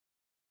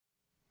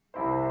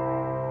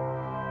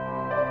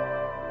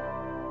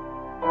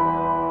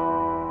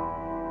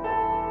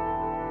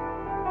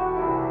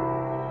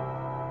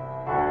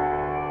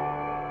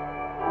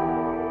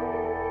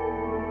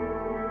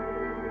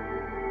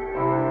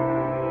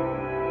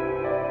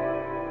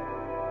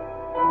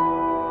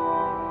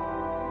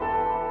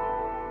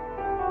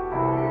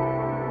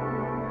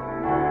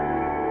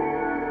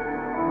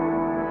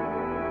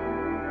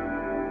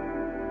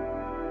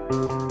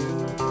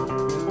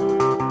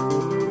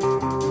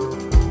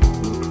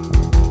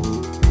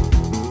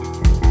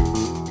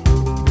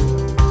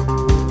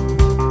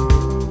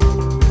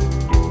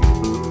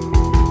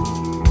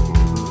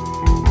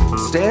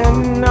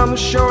Standing on the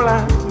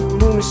shoreline, the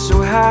moon is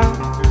so high.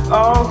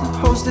 All the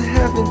hosts of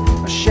heaven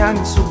are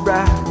shining so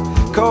bright.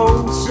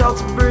 Cold,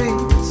 salty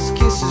breeze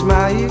kisses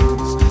my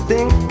ears,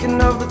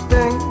 thinking of the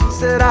things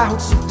that I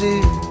hold so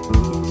dear.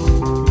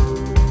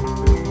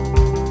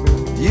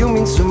 You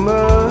mean so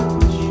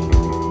much,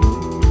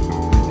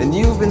 and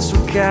you've been so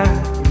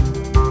kind.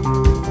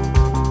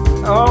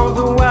 All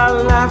the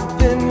while I've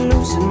been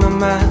losing my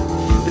mind,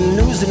 been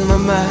losing my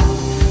mind,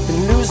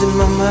 been losing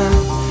my mind,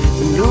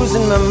 been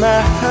losing my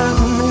mind,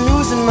 been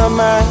losing my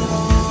mind,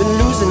 been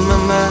losing my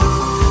mind,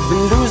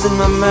 been losing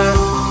my mind.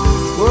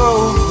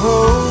 Whoa,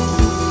 whoa.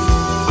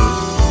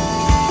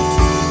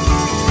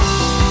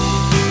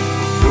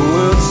 The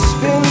world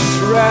spins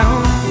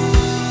round,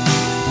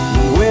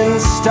 the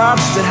wind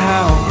starts to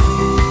howl,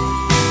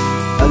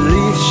 a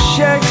leaf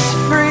shakes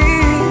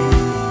free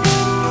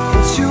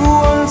into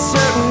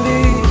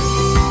uncertainty.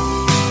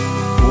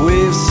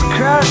 Waves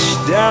crash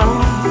down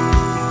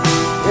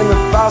in the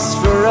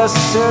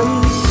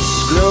phosphorescent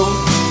glow.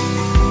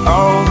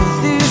 All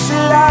these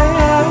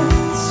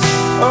lights,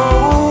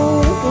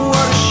 oh,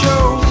 what a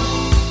show.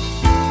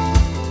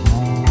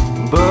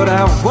 But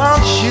I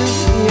want you,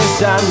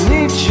 yes, I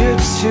need you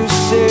to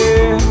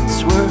say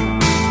this word.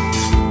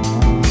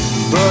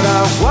 But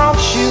I want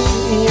you,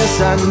 yes,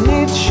 I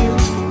need you,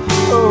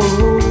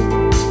 oh.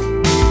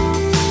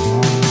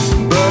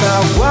 But I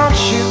want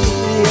you,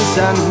 yes, I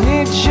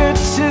need you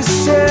to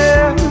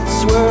say this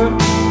word.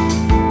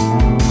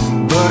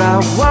 But I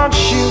want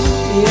you,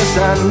 yes, I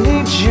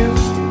need you,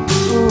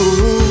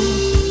 ooh.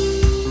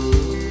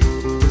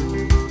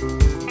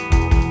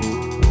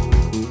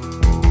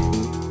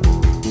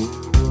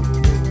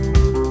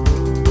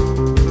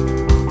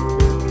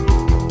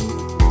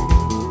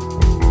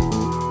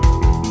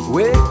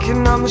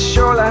 Waking on the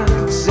shoreline,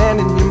 sand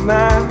in your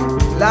mind,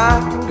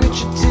 lying, grit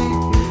your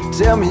teeth,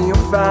 tell me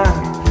you're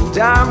fine.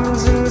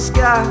 Diamonds in the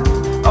sky,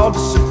 all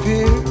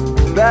disappear,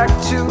 back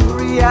to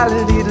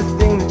reality, the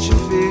thing that you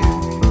fear.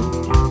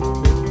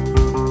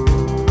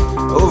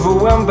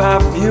 Overwhelmed by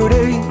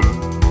beauty,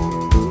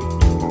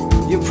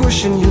 you're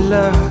pushing your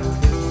luck,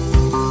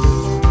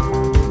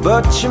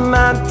 but your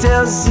mind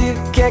tells you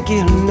can't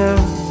get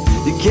enough.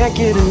 You can't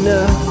get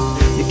enough,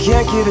 you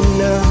can't get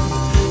enough,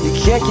 you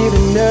can't get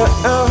enough,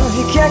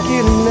 you can't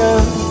get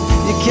enough,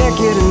 you can't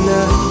get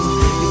enough,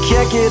 you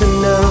can't get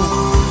enough,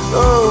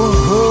 oh,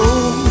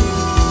 oh.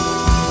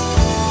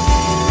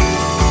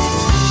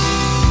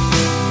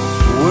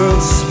 The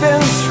world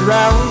spins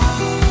round,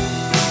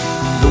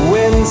 the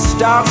wind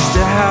starts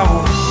to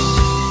howl,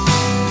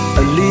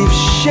 a leaf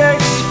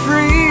shakes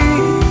free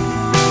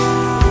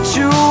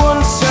to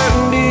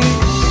uncertainty.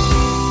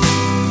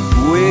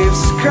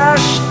 Waves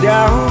crash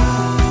down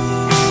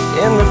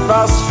in the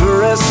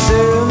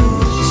phosphorescent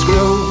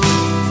glow.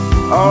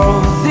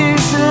 All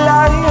these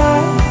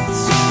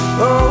lights,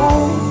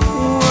 oh,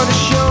 what a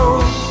show.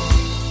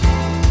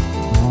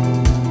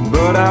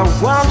 But I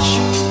want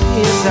you,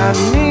 yes, I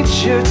need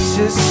you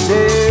to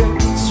say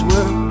this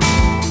word.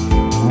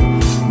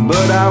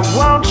 But I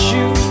want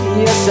you,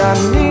 yes, I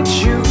need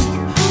you,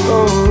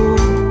 oh.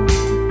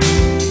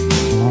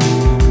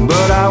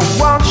 But I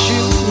want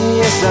you,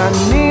 yes, I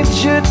need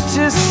you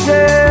to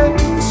say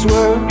this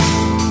word.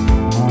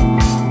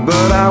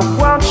 But I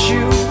want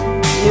you,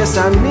 yes,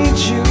 I need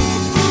you,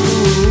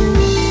 ooh.